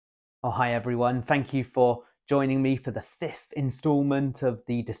Oh, hi everyone. Thank you for joining me for the fifth installment of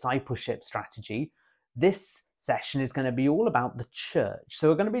the discipleship strategy. This session is going to be all about the church. So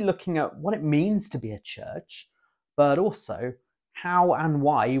we're going to be looking at what it means to be a church, but also how and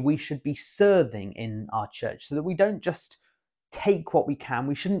why we should be serving in our church so that we don't just take what we can.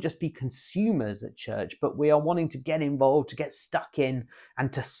 We shouldn't just be consumers at church, but we are wanting to get involved, to get stuck in,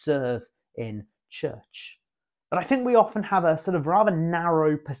 and to serve in church. But I think we often have a sort of rather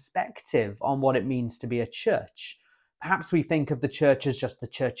narrow perspective on what it means to be a church. Perhaps we think of the church as just the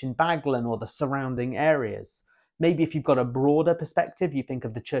church in Baglan or the surrounding areas. Maybe if you've got a broader perspective, you think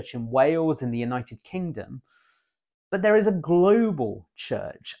of the church in Wales, in the United Kingdom. But there is a global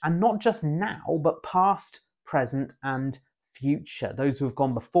church, and not just now, but past, present, and future. Those who have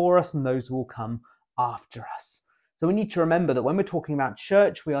gone before us and those who will come after us. So we need to remember that when we're talking about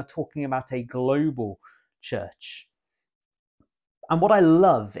church, we are talking about a global church. And what I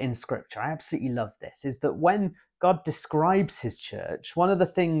love in Scripture, I absolutely love this, is that when God describes his church, one of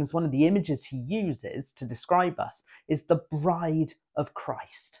the images he uses to describe us is the bride of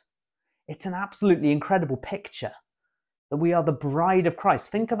Christ. It's an absolutely incredible picture that we are the bride of Christ.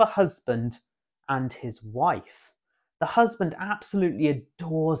 Think of a husband and his wife. The husband absolutely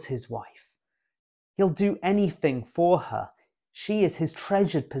adores his wife. He'll do anything for her. She is his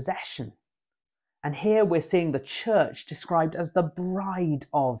treasured possession. And here we're seeing the church described as the bride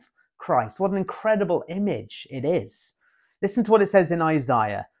of Christ. What an incredible image it is. Listen to what it says in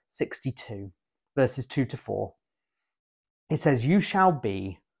Isaiah 62, verses 2 to 4. It says, "You shall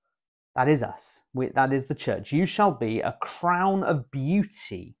be," that is us, that is the church, "you shall be a crown of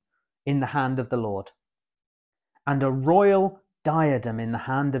beauty in the hand of the Lord, and a royal diadem in the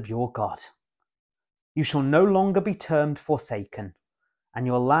hand of your God. You shall no longer be termed forsaken, and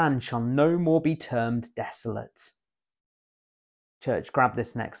your land shall no more be termed desolate." Church, grab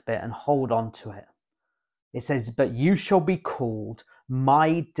this next bit and hold on to it. It says, "But you shall be called,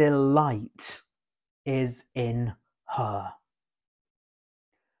 my delight is in her."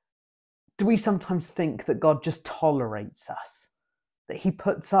 Do we sometimes think that God just tolerates us, that he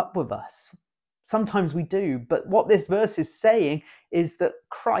puts up with us? Sometimes we do, but what this verse is saying is that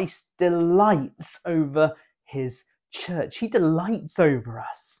Christ delights over his church. He delights over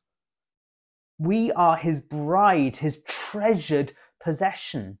us. We are his bride, his treasured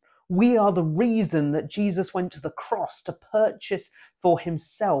possession. We are the reason that Jesus went to the cross to purchase for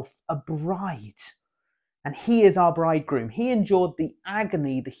himself a bride. And he is our bridegroom. He endured the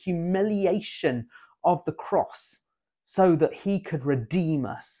agony, the humiliation of the cross so that he could redeem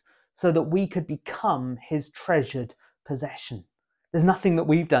us, so that we could become his treasured possession. There's nothing that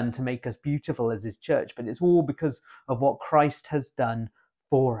we've done to make us beautiful as his church, but it's all because of what Christ has done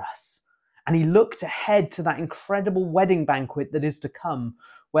for us. And he looked ahead to that incredible wedding banquet that is to come,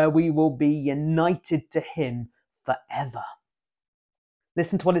 where we will be united to him forever.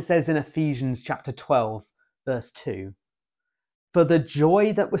 Listen to what it says in Ephesians chapter 12, verse 2. "For the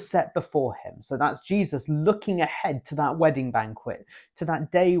joy that was set before him," so that's Jesus looking ahead to that wedding banquet, to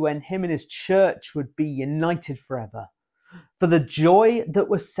that day when him and his church would be united forever. "For the joy that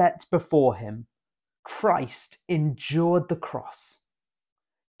was set before him, Christ endured the cross,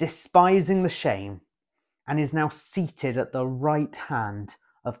 despising the shame, and is now seated at the right hand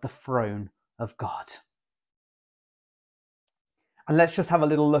of the throne of God." And let's just have a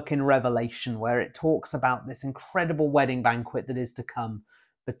little look in Revelation, where it talks about this incredible wedding banquet that is to come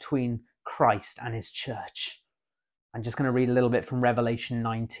between Christ and his church. I'm just going to read a little bit from Revelation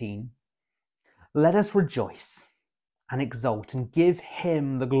 19. "Let us rejoice and exult and give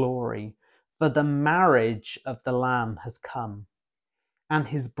him the glory, for the marriage of the Lamb has come, and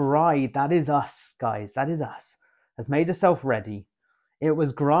his bride," that is us, guys, that is us, "has made herself ready. It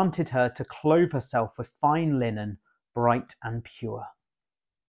was granted her to clothe herself with fine linen, bright and pure."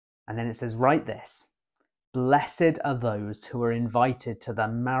 And then it says, write this, "Blessed are those who are invited to the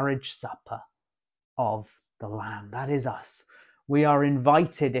marriage supper of the Lamb." That is us. We are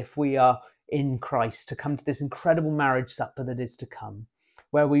invited, if we are in Christ, to come to this incredible marriage supper that is to come,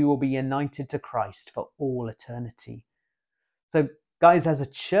 where we will be united to Christ for all eternity. So guys, as a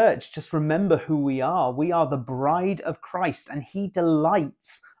church, just remember who we are. We are the bride of Christ, and he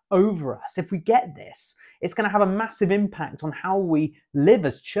delights over us. If we get this, it's going to have a massive impact on how we live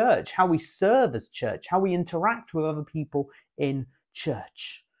as church, how we serve as church, how we interact with other people in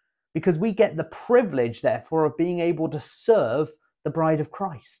church. Because we get the privilege, therefore, of being able to serve the bride of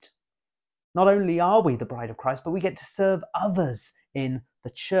Christ. Not only are we the bride of Christ, but we get to serve others in the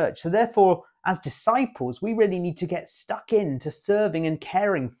church. So therefore, as disciples, we really need to get stuck into serving and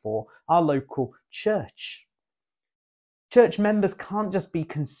caring for our local church. Church members can't just be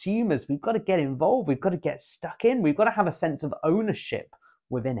consumers. We've got to get involved. We've got to get stuck in. We've got to have a sense of ownership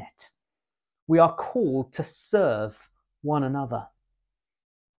within it. We are called to serve one another.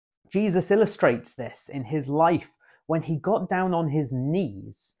 Jesus illustrates this in his life when he got down on his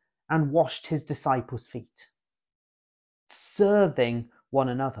knees and washed his disciples' feet. Serving one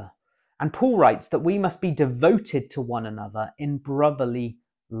another. And Paul writes that we must be devoted to one another in brotherly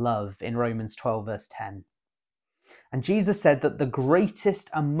love in Romans 12 verse 10. And Jesus said that the greatest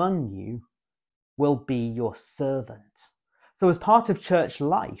among you will be your servant. So as part of church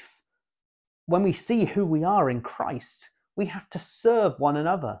life, when we see who we are in Christ, we have to serve one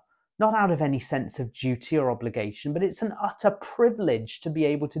another, not out of any sense of duty or obligation, but it's an utter privilege to be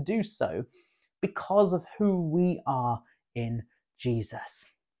able to do so because of who we are in Jesus.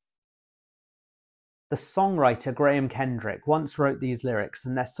 The songwriter Graham Kendrick once wrote these lyrics,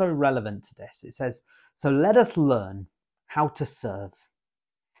 and they're so relevant to this. It says, "So let us learn how to serve,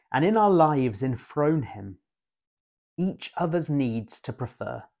 and in our lives enthrone him, each other's needs to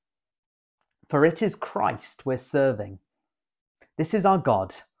prefer. For it is Christ we're serving. This is our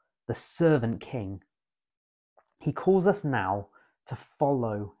God, the servant King. He calls us now to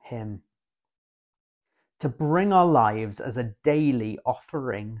follow him, to bring our lives as a daily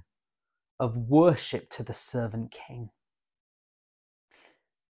offering of worship to the servant King.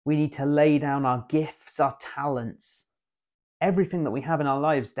 We need to lay down our gifts, our talents, everything that we have in our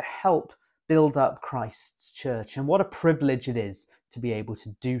lives to help build up Christ's church. And what a privilege it is to be able to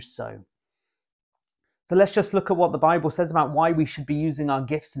do so. So let's just look at what the Bible says about why we should be using our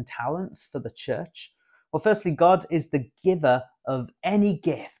gifts and talents for the church. Well, firstly, God is the giver of any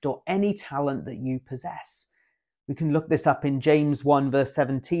gift or any talent that you possess. We can look this up in James 1 verse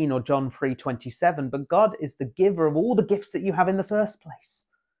 17 or John 3:27, but God is the giver of all the gifts that you have in the first place.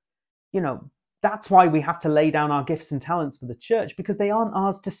 You know, that's why we have to lay down our gifts and talents for the church, because they aren't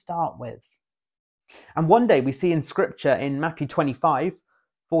ours to start with. And one day we see in scripture in Matthew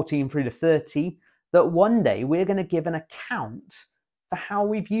 25:14 through to 30, that one day we're going to give an account for how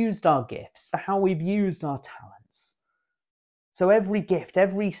we've used our gifts, for how we've used our talents. So every gift,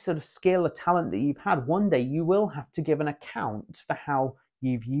 every sort of skill or talent that you've had, one day you will have to give an account for how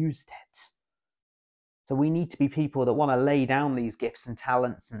you've used it. So we need to be people that want to lay down these gifts and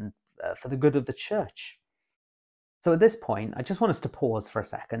talents and for the good of the church. So at this point, I just want us to pause for a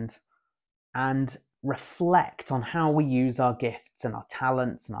second and reflect on how we use our gifts and our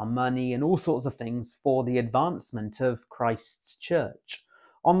talents and our money and all sorts of things for the advancement of Christ's church.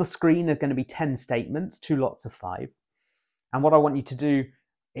 On the screen are going to be 10 statements, 2 lots of 5. And what I want you to do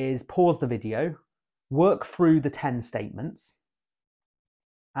is pause the video, work through the 10 statements,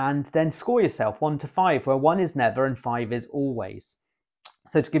 and then score yourself 1 to 5, where 1 is never and 5 is always.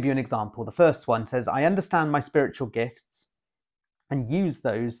 So to give you an example, the first one says, I understand my spiritual gifts and use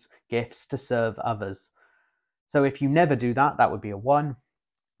those gifts to serve others. So if you never do that, that would be a 1.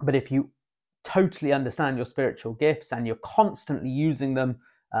 But if you totally understand your spiritual gifts and you're constantly using them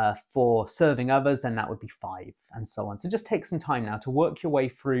for serving others, then that would be 5, and so on. So just take some time now to work your way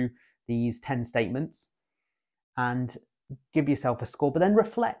through these 10 statements and give yourself a score, but then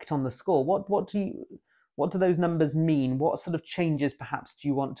reflect on the score. What do those numbers mean? What sort of changes perhaps do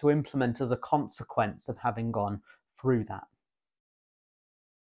you want to implement as a consequence of having gone through that?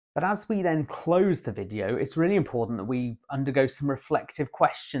 But as we then close the video, it's really important that we undergo some reflective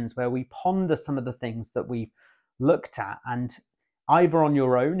questions where we ponder some of the things that we've looked at, and either on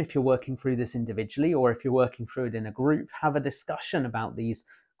your own, if you're working through this individually, or if you're working through it in a group, have a discussion about these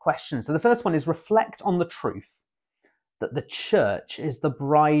questions. So the first one is reflect on the truth that the church is the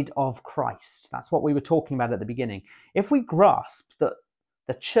bride of Christ. That's what we were talking about at the beginning. If we grasp that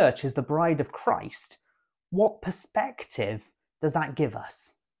the church is the bride of Christ, what perspective does that give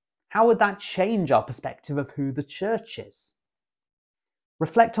us? How would that change our perspective of who the church is?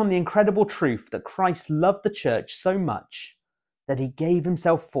 Reflect on the incredible truth that Christ loved the church so much that he gave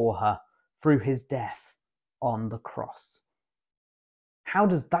himself for her through his death on the cross. How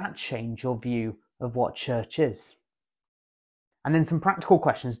does that change your view of what church is? And then some practical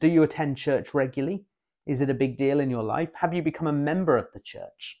questions. Do you attend church regularly? Is it a big deal in your life? Have you become a member of the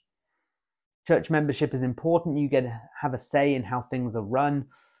church? Church membership is important. You get to have a say in how things are run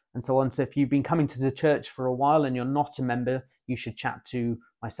and so on. So if you've been coming to the church for a while and you're not a member, you should chat to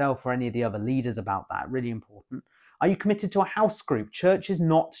myself or any of the other leaders about that. Really important. Are you committed to a house group? Church is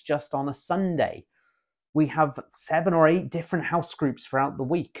not just on a Sunday. We have 7 or 8 different house groups throughout the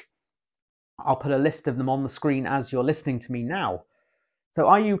week. I'll put a list of them on the screen as you're listening to me now. So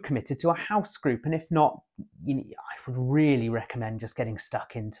are you committed to a house group? And if not, I would really recommend just getting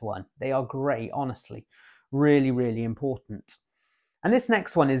stuck into one. They are great, honestly. Really, really important. And this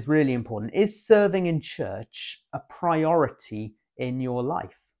next one is really important. Is serving in church a priority in your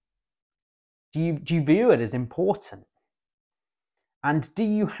life? Do you view it as important? And do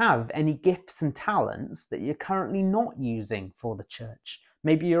you have any gifts and talents that you're currently not using for the church?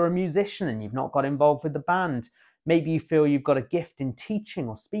 Maybe you're a musician and you've not got involved with the band. Maybe you feel you've got a gift in teaching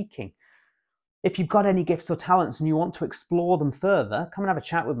or speaking. If you've got any gifts or talents and you want to explore them further, come and have a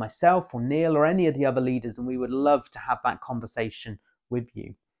chat with myself or Neil or any of the other leaders, and we would love to have that conversation with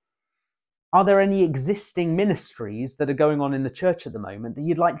you. Are there any existing ministries that are going on in the church at the moment that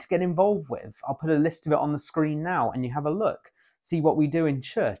you'd like to get involved with? I'll put a list of it on the screen now and you have a look, see what we do in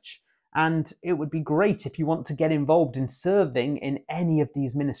church. And it would be great if you want to get involved in serving in any of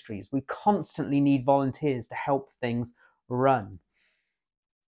these ministries. We constantly need volunteers to help things run.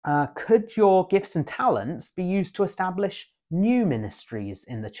 Could your gifts and talents be used to establish new ministries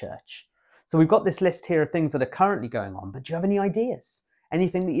in the church? So we've got this list here of things that are currently going on, but do you have any ideas?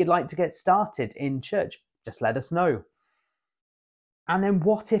 Anything that you'd like to get started in church? Just let us know. And then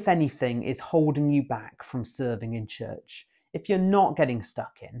what, if anything, is holding you back from serving in church? If you're not getting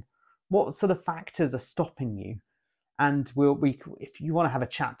stuck in, what sort of factors are stopping you? And if you want to have a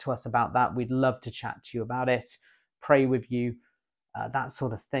chat to us about that, we'd love to chat to you about it, pray with you, that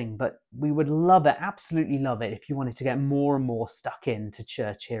sort of thing. But we would love it, absolutely love it, if you wanted to get more and more stuck into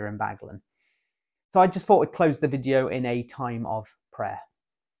church here in Baglan. So I just thought we'd close the video in a time of prayer.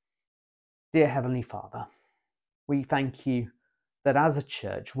 Dear Heavenly Father, we thank you that as a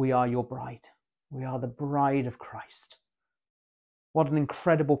church, we are your bride. We are the bride of Christ. What an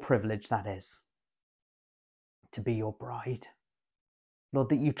incredible privilege that is, to be your bride. Lord,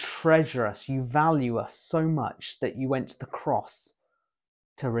 that you treasure us, you value us so much that you went to the cross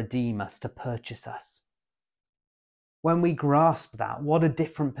to redeem us, to purchase us. When we grasp that, what a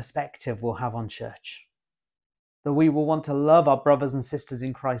different perspective we'll have on church. That we will want to love our brothers and sisters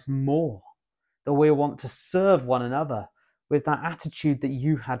in Christ more. That we want to serve one another with that attitude that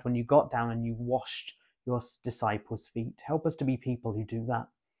you had when you got down and you washed your disciples' feet. Help us to be people who do that,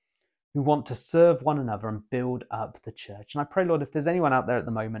 who want to serve one another and build up the church. And I pray, Lord, if there's anyone out there at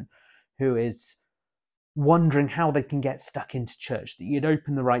the moment who is wondering how they can get stuck into church, that you'd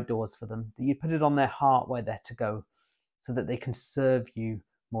open the right doors for them, that you'd put it on their heart where they're to go so that they can serve you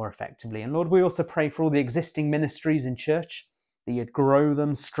more effectively. And Lord, we also pray for all the existing ministries in church, that you'd grow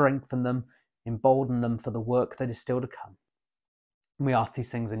them, strengthen them, embolden them for the work that is still to come. And we ask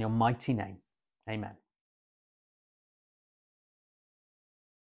these things in your mighty name. Amen.